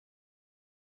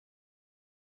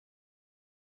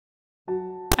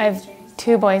I have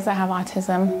two boys that have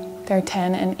autism. They're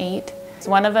 10 and 8.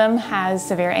 One of them has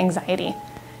severe anxiety.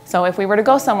 So if we were to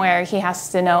go somewhere, he has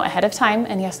to know ahead of time,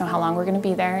 and he has to know how long we're going to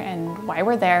be there and why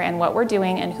we're there and what we're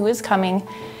doing and who is coming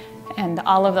and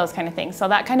all of those kind of things. So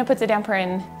that kind of puts a damper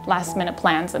in last minute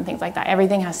plans and things like that.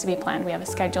 Everything has to be planned. We have a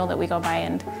schedule that we go by,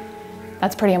 and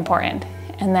that's pretty important.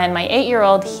 And then my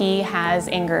 8-year-old, he has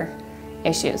anger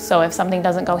issues. So if something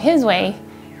doesn't go his way,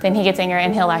 then he gets angry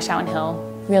and he'll lash out and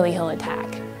he'll attack.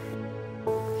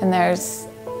 And there's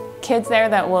kids there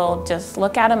that will just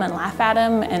look at him and laugh at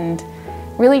him and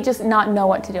really just not know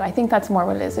what to do. I think that's more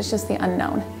what it is. It's just the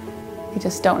unknown. You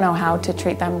just don't know how to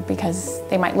treat them because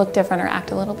they might look different or act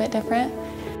a little bit different.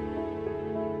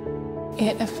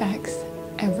 It affects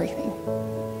everything.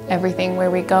 Everything, where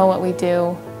we go, what we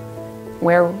do,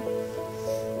 where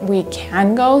we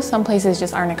can go. Some places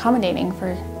just aren't accommodating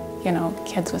for,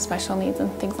 kids with special needs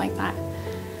and things like that.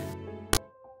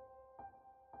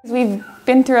 We've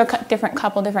been through a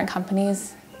couple different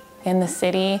companies in the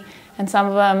city, and some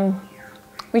of them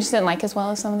we just didn't like as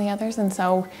well as some of the others. And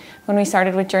so when we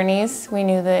started with Journeys, we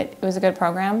knew that it was a good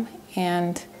program,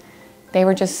 and they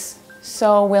were just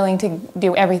so willing to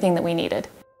do everything that we needed.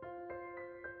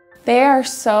 They are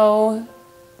so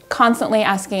constantly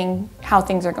asking how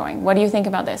things are going. What do you think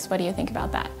about this? What do you think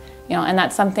about that? And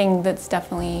that's something that's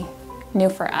definitely new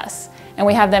for us. And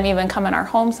we have them even come in our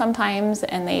home sometimes,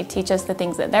 and they teach us the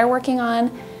things that they're working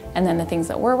on and then the things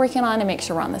that we're working on, and make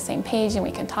sure we're on the same page and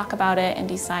we can talk about it and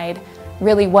decide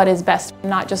really what is best,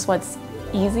 not just what's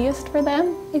easiest for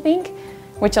them, I think,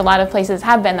 which a lot of places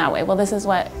have been that way. Well, this is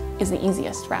what is the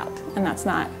easiest route, and that's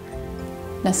not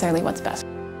necessarily what's best.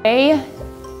 They,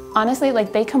 honestly,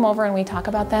 they come over and we talk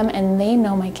about them, and they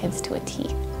know my kids to a T.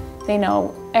 They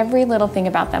know every little thing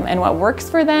about them and what works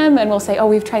for them, and we'll say, oh,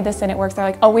 we've tried this and it works. They're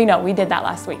like, oh, we know, we did that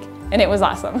last week and it was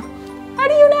awesome. How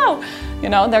do you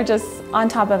know? They're just on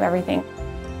top of everything.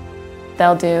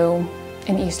 They'll do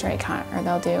an Easter egg hunt, or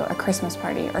they'll do a Christmas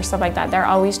party or stuff like that. They're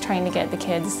always trying to get the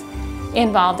kids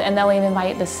involved, and they'll even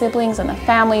invite the siblings and the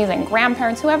families and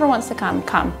grandparents, whoever wants to come,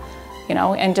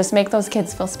 and just make those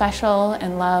kids feel special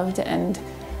and loved and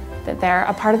that they're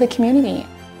a part of the community.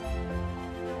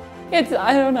 It's,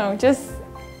 I don't know, just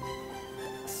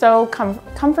so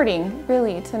comforting,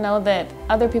 really, to know that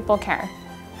other people care.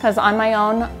 Because on my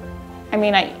own,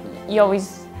 you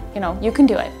always, you can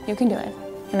do it,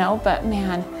 but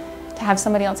man, to have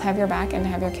somebody else have your back and to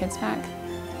have your kids back,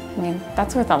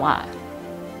 that's worth a lot.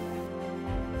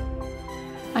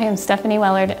 I am Stephanie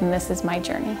Wellard, and this is my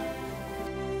journey.